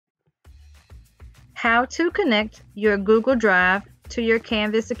How to connect your Google Drive to your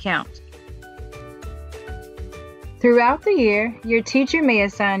Canvas account. Throughout the year, your teacher may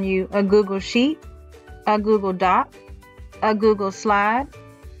assign you a Google Sheet, a Google Doc, a Google Slide,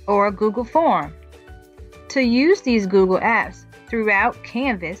 or a Google Form. To use these Google apps throughout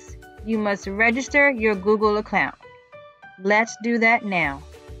Canvas, you must register your Google account. Let's do that now.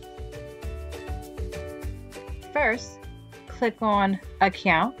 First, click on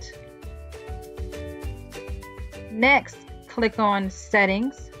Account. Next, click on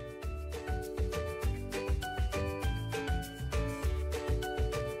Settings.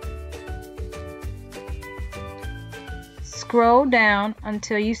 Scroll down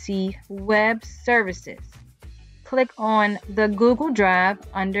until you see Web Services. Click on the Google Drive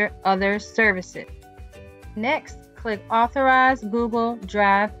under Other Services. Next, click Authorize Google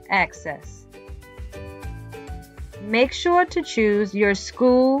Drive Access. Make sure to choose your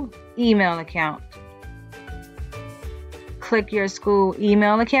school email account. Click your school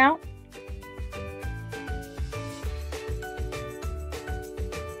email account.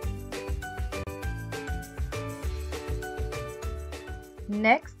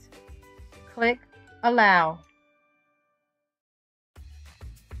 Next, click Allow.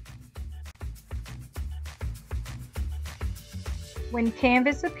 When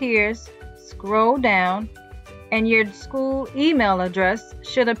Canvas appears, scroll down and your school email address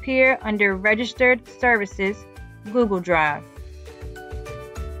should appear under Registered Services, Google Drive.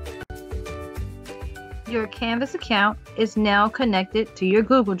 Your Canvas account is now connected to your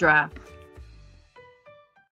Google Drive.